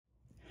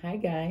Hi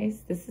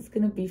guys, this is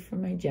going to be for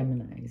my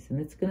Geminis,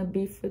 and it's going to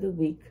be for the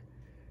week.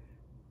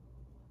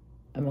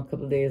 I'm a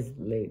couple days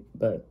late,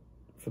 but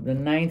from the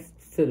 9th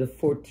to the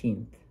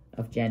 14th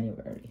of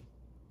January.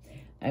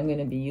 I'm going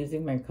to be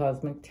using my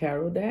Cosmic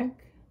Tarot deck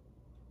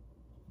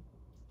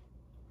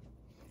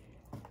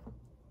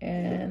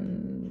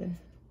and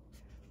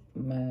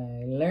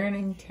my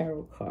Learning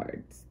Tarot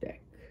Cards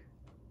deck.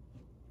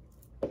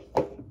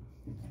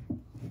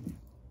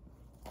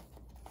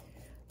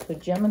 So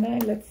Gemini,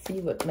 let's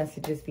see what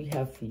messages we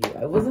have for you.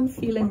 I wasn't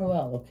feeling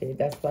well, okay?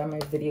 That's why my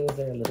videos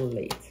are a little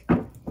late.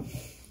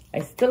 I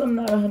still am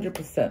not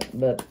 100%,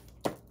 but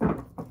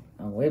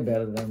I'm way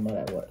better than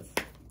what I was.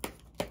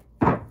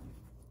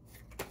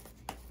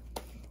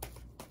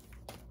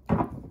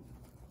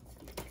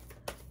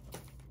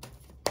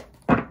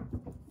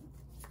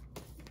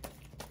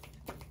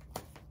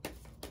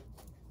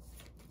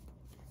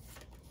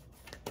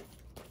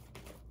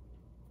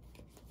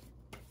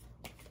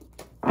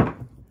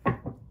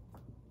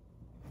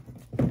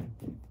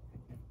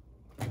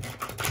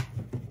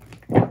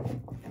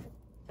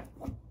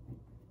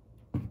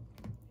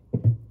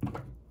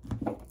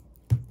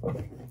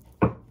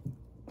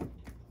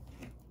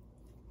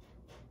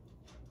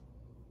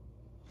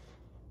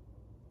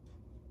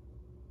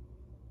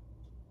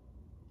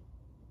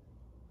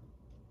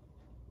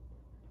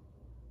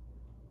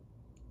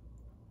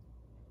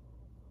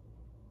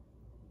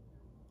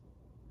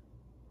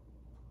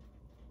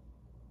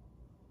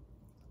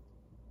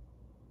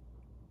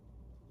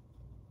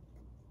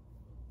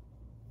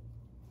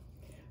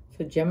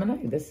 So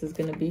Gemini, this is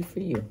going to be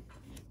for you.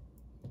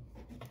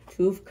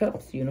 Two of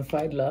Cups,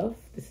 unified love.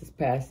 This is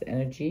past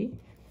energy.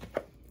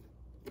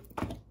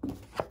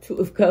 Two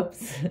of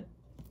Cups.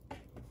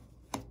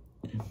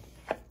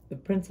 The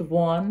Prince of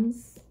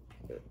Wands.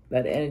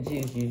 That energy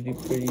is usually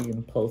pretty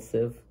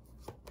impulsive.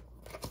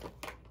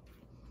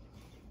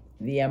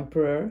 The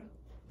Emperor.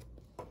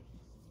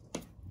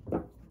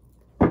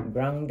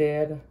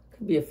 Grounded.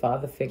 Could be a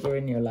father figure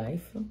in your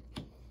life.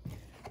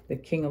 The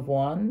King of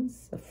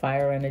Wands, a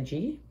fire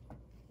energy.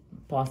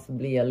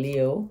 Possibly a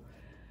Leo,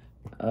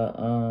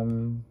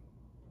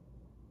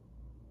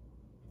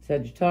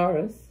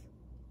 Sagittarius,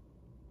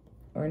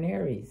 or an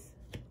Aries.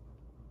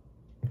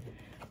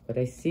 But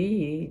I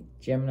see,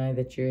 Gemini,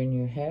 that you're in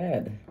your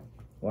head.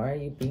 Why are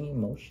you being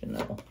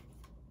emotional?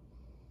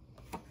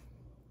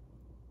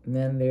 And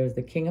then there's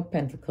the King of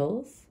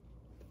Pentacles.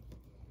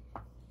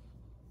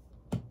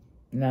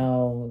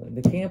 Now,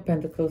 the King of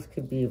Pentacles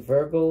could be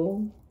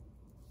Virgo,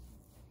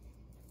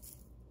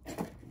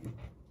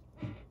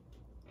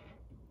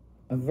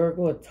 a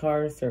Virgo, a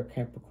Taurus, or a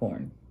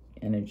Capricorn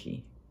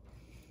energy.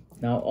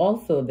 Now,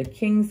 also, the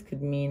Kings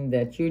could mean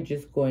that you're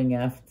just going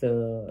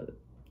after,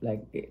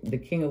 like, the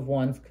King of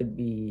Wands could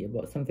be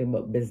about something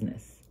about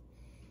business.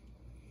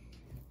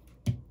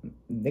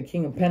 The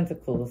King of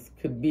Pentacles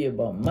could be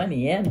about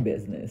money and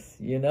business,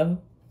 you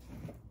know?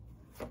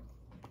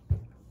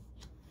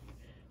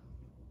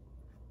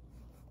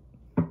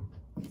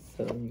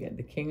 So you get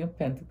the King of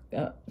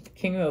Pentacles,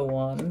 King of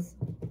Wands,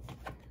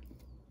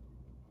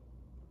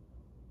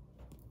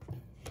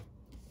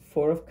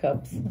 Four of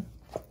Cups,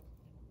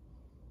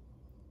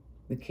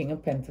 the King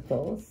of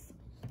Pentacles,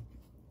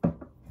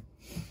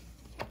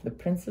 the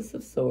Princess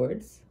of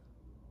Swords,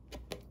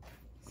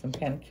 some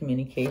kind of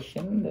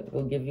communication that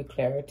will give you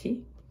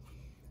clarity,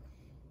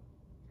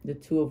 the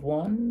Two of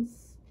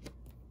Wands,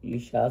 you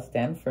shall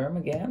stand firm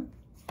again,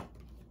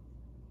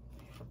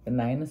 the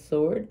Nine of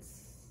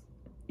Swords,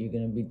 you're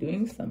going to be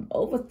doing some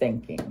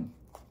overthinking.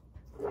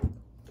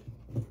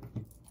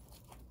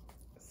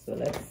 So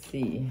let's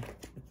see,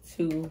 the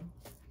Two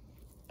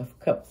of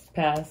Cups,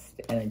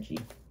 past energy.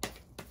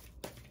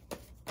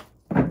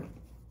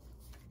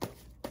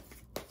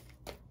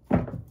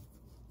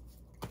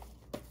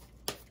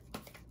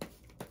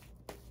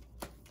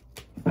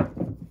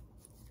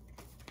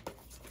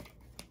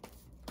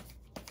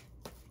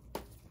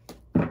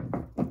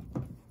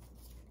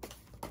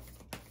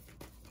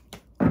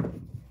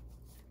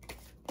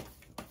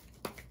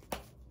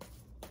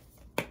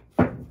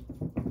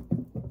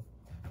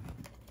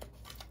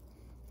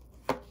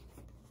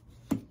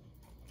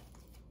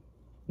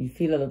 You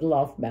feel a little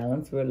off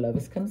balance where love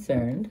is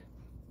concerned.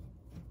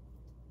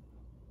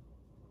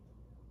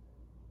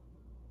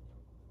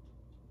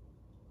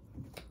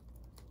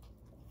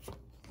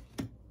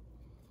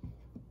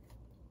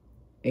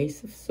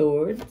 Ace of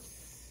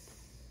Swords.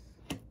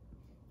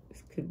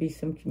 This could be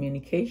some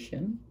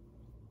communication.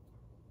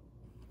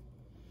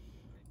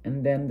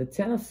 And then the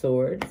Ten of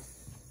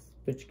Swords,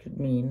 which could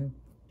mean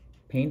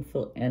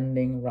painful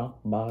ending, rock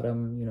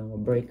bottom, you know, a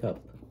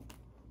breakup.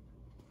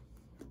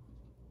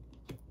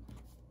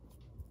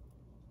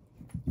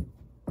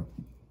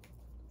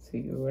 So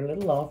you were a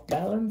little off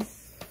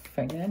balance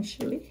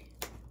financially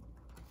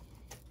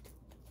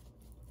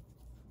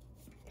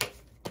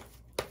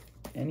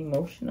and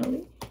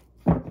emotionally.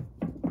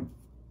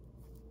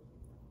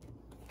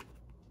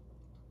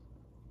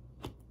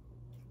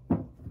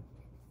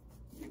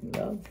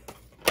 Love.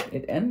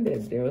 It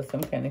ended. There was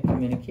some kind of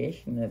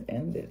communication that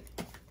ended.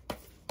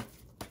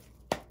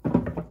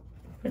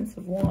 Prince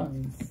of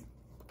Wands.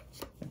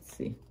 Let's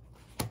see.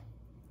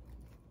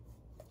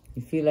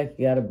 You feel like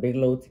you got a big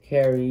load to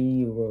carry.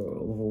 You were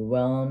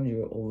overwhelmed.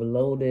 You were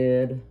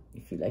overloaded. You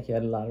feel like you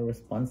had a lot of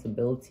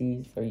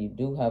responsibilities, or you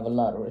do have a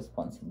lot of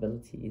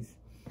responsibilities.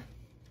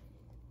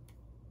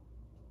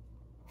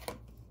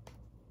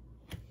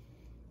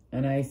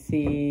 And I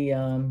see,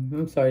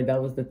 I'm sorry,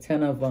 that was the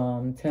 10 of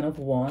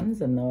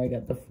Wands, and now I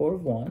got the 4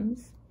 of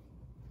Wands.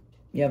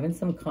 You're having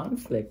some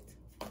conflict.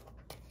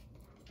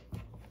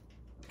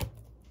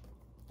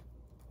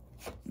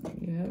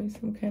 You're having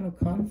some kind of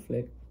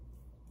conflict.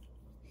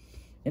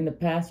 In the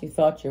past, you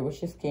thought your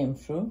wishes came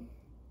true.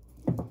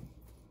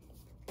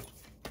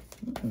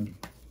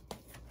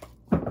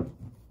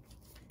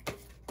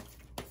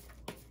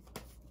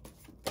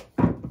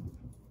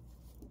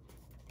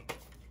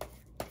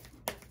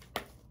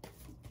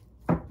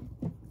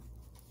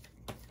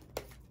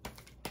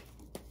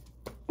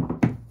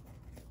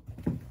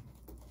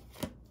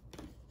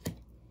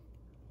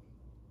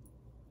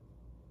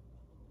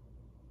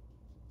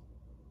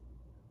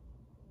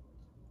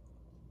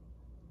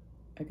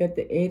 I got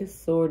the 8 of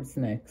Swords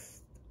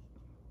next.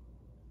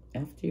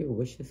 After your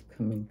wishes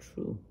coming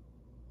true.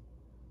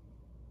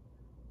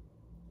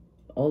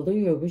 Although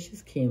your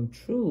wishes came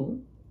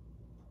true,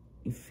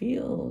 you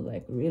feel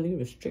like really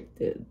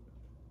restricted,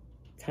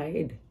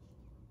 tied,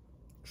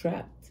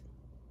 trapped.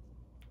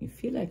 You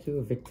feel like you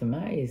were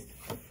victimized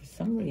for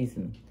some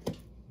reason.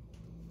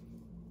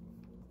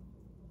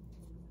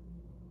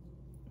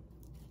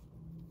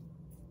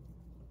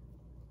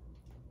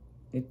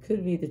 It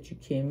could be that you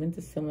came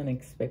into some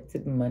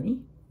unexpected money.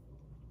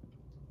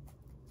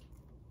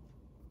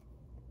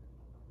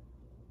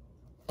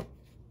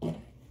 And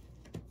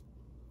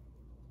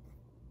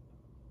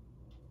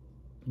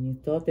you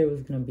thought there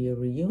was going to be a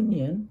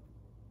reunion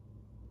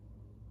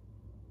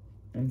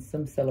and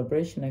some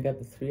celebration. I got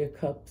the 3 of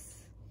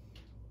Cups.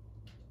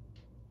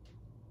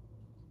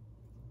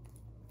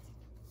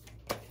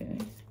 Okay.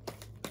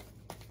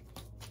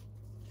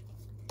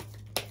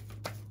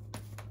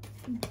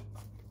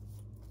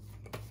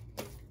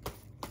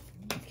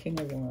 King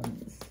of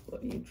Wands,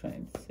 what are you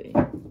trying to say?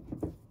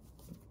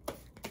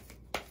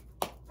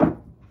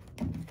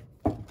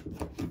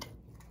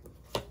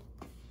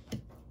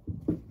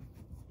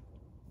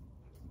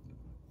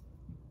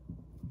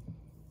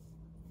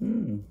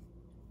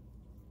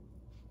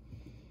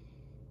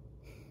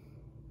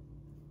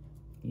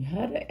 You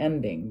had an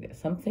ending.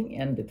 Something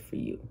ended for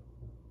you.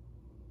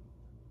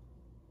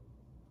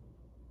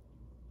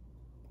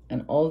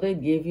 And although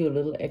it gave you a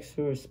little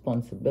extra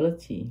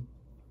responsibility,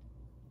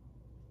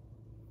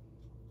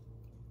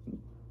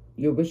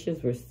 your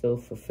wishes were still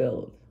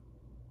fulfilled.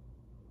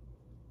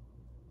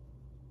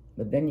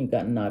 But then you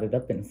got knotted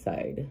up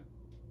inside.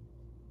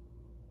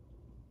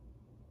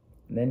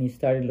 And then you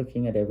started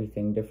looking at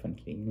everything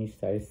differently. And you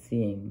started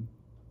seeing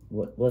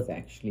what was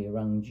actually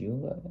around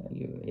you.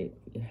 You're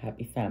a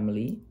happy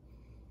family.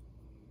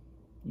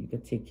 You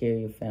could take care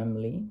of your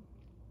family.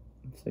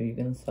 So you're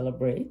going to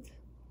celebrate.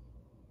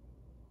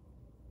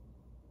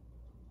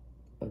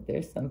 But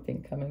there's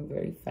something coming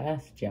very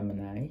fast,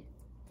 Gemini.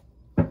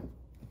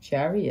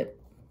 Chariot.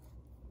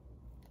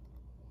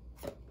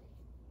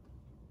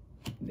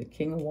 The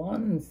King of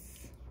Wands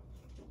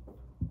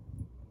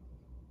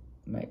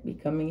might be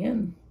coming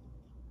in.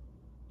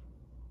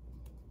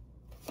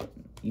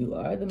 You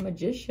are the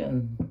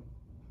Magician.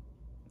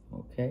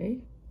 Okay.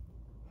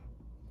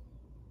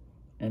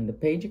 And the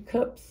Page of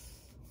Cups.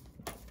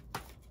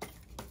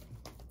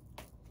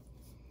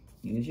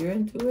 Use your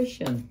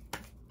intuition.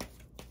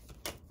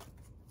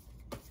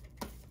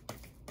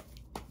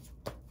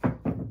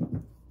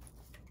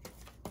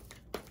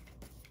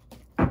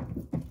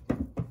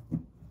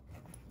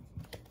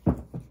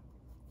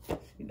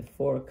 See the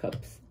 4 of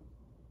Cups.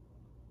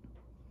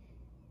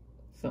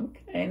 Some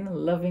kind of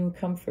loving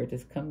comfort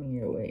is coming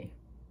your way.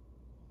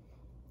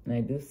 And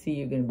I do see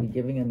you're going to be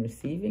giving and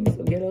receiving,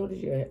 so get out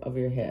of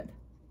your head.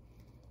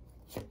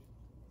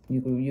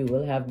 You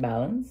will have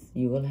balance.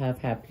 You will have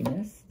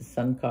happiness. The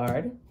Sun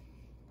card.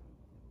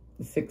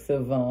 The 6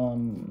 of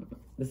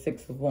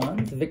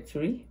Wands,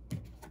 victory.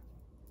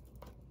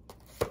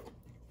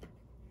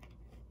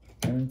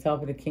 And on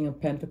top of the King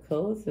of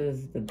Pentacles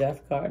is the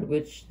Death card,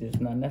 which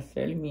does not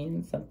necessarily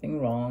mean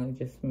something wrong.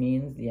 It just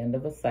means the end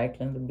of a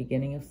cycle and the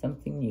beginning of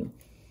something new.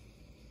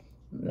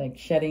 Like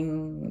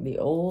shedding the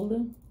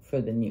old for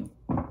the new.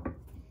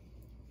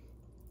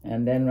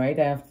 And then right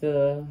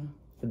after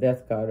the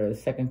Death card, or the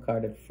second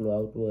card that flew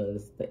out,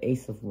 was the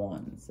Ace of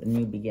Wands, a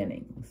new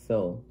beginning.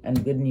 So,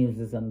 and good news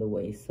is on the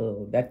way.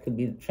 So that could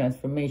be the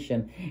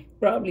transformation.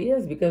 Probably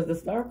is, because the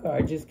Star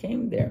card just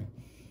came there.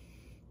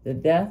 The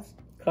Death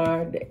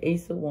card, the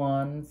Ace of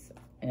Wands,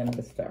 and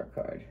the Star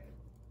card.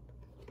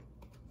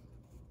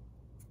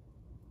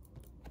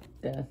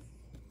 Death,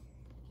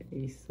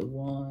 Ace of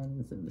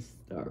Wands, and the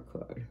Star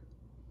card.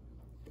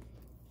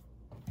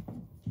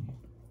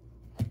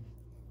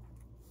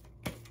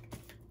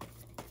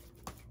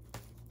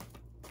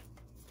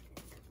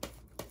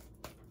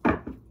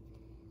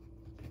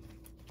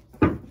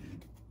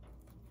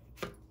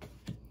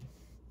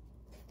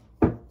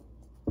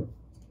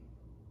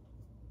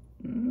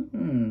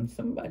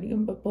 Somebody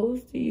can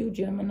propose to you,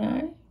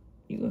 Gemini.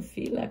 You can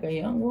feel like a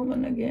young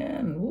woman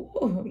again.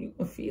 Ooh, you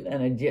can feel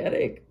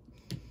energetic.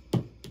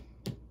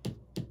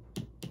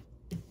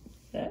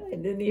 I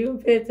didn't even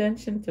pay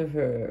attention to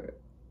her.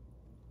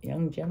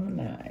 Young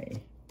Gemini.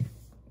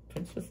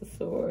 Princess of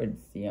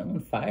Swords. Young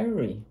and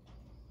fiery.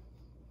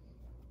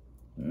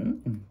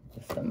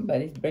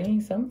 Somebody's bringing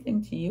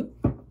something to you.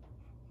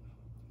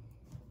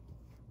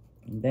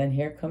 And then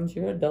here comes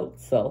your adult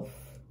self.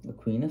 The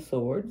Queen of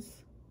Swords.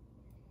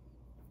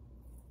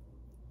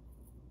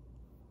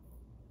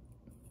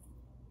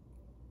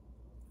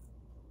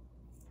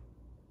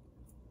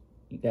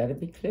 You got to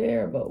be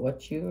clear about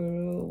what you're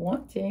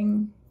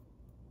wanting.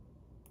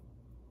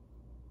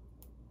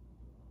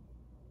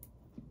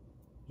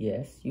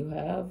 Yes, you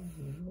have.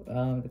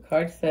 The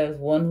card says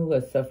one who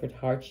has suffered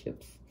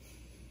hardships.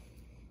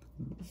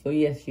 So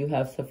yes, you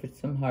have suffered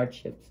some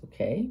hardships,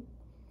 okay?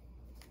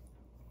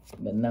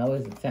 But now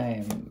is the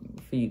time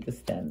for you to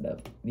stand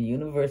up. The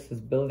universe is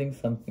building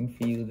something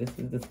for you. This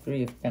is the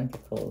Three of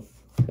Pentacles.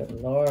 Good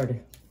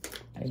Lord.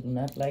 I do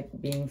not like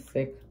being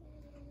sick.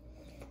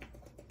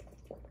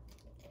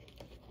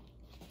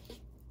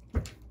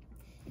 For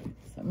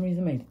some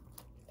reason,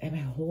 my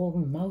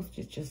whole mouth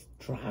is just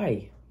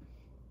dry.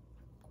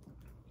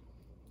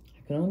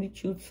 I can only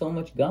chew so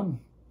much gum.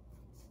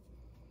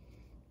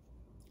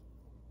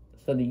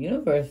 So the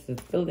universe is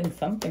building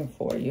something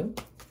for you.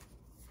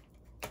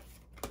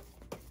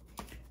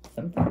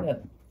 Something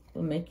that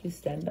will make you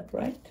stand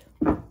upright.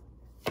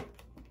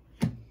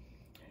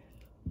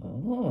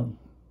 Oh.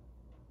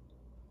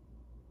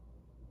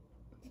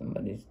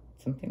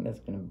 Something that's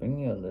going to bring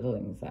you a little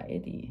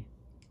anxiety.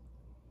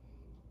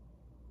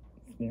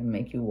 It's going to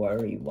make you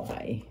worry.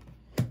 Why?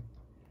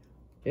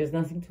 There's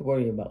nothing to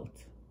worry about.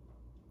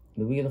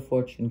 The Wheel of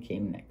Fortune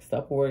came next.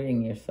 Stop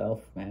worrying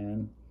yourself,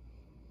 man.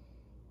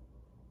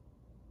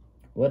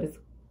 What is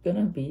going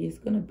to be is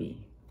going to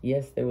be.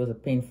 Yes, there was a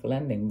painful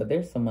ending, but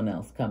there's someone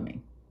else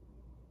coming.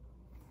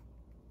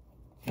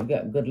 You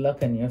got good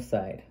luck on your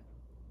side.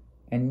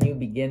 And new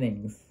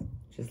beginnings.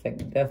 Just like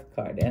the Death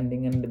card.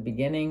 Ending in the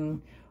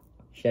beginning.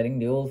 Shedding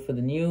the old for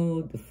the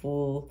new. The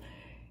Fool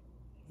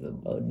is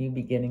about new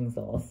beginnings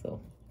also.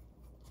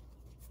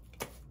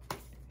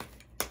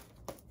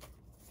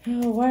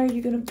 Oh, why are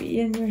you going to be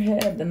in your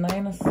head? The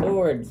Nine of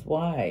Swords.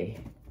 Why?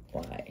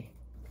 Why?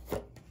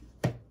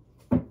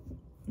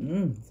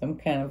 Some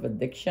kind of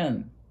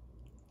addiction.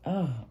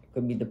 Oh, it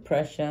could be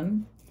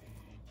depression.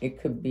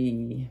 It could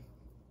be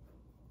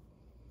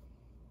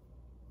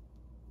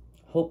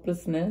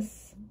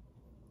hopelessness.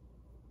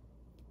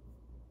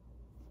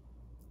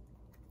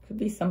 It could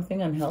be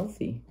something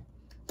unhealthy.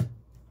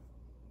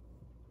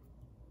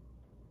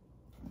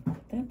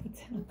 Then the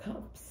Ten of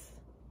Cups.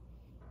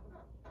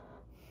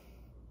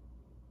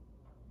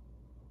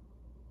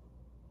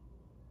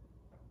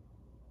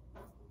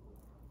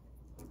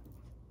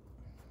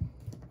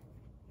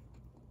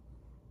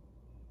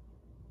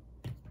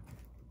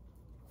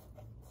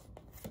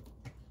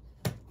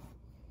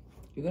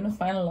 You're going to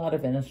find a lot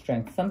of inner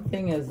strength.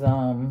 Something is, you're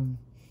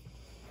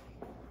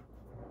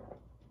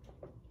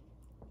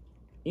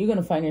going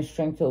to find your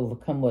strength to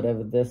overcome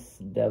whatever this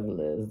devil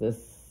is. This,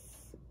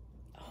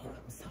 oh,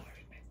 I'm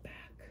sorry, my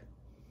back.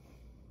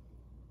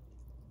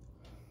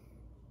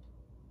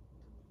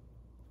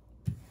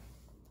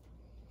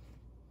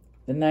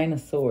 The Nine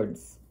of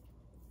Swords.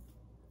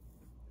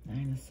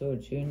 Nine of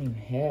Swords, you're in your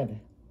head.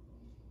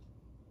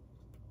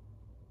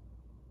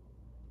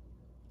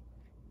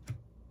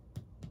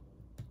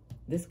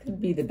 This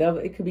could be the devil.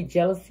 It could be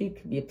jealousy.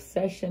 It could be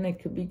obsession. It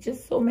could be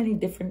just so many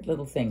different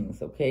little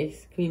things, okay?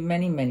 It could be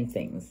many, many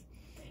things.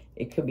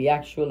 It could be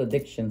actual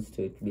addictions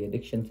to it. It could be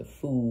addiction to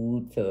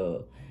food,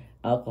 to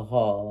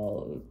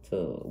alcohol,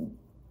 to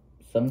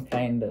some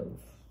kind of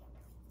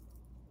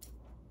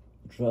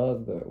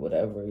drug or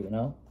whatever, you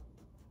know?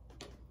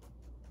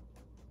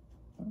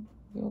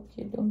 You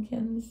okay,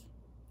 Dunkins?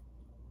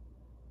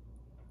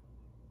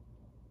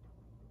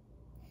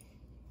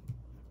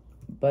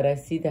 But I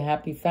see the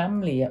happy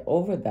family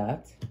over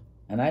that.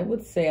 And I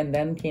would say, and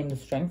then came the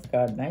Strength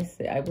card. And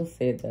I will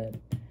say that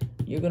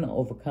you're going to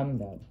overcome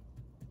that.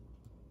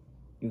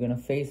 You're going to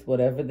face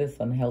whatever this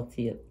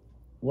unhealthy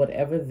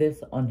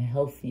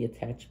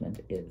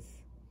attachment is.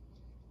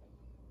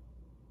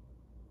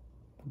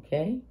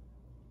 Okay?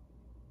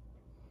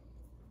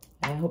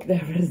 I hope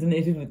that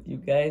resonated with you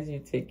guys. You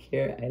take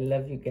care. I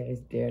love you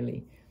guys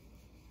dearly.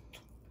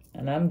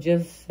 And I'm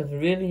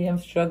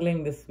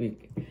struggling this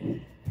week.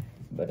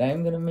 But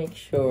I'm going to make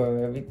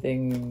sure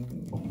everything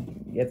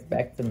gets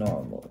back to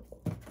normal.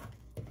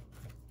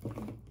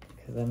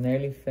 Because I'm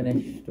nearly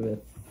finished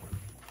with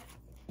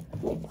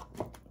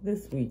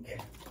this week.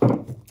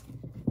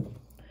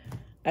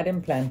 I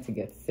didn't plan to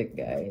get sick,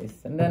 guys.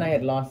 And then I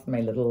had lost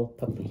my little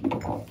puppy.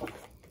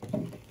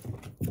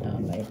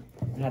 I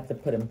had to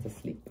put him to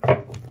sleep.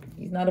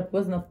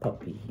 Wasn't a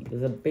puppy. He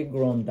was a big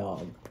grown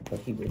dog. But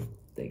he was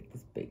like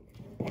this big.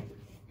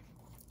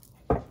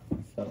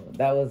 So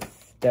that was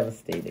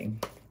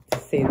devastating, to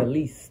say the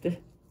least.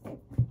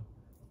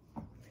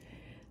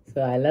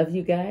 So I love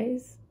you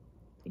guys.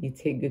 You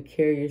take good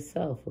care of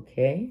yourself,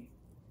 okay?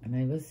 And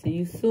I will see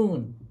you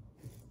soon.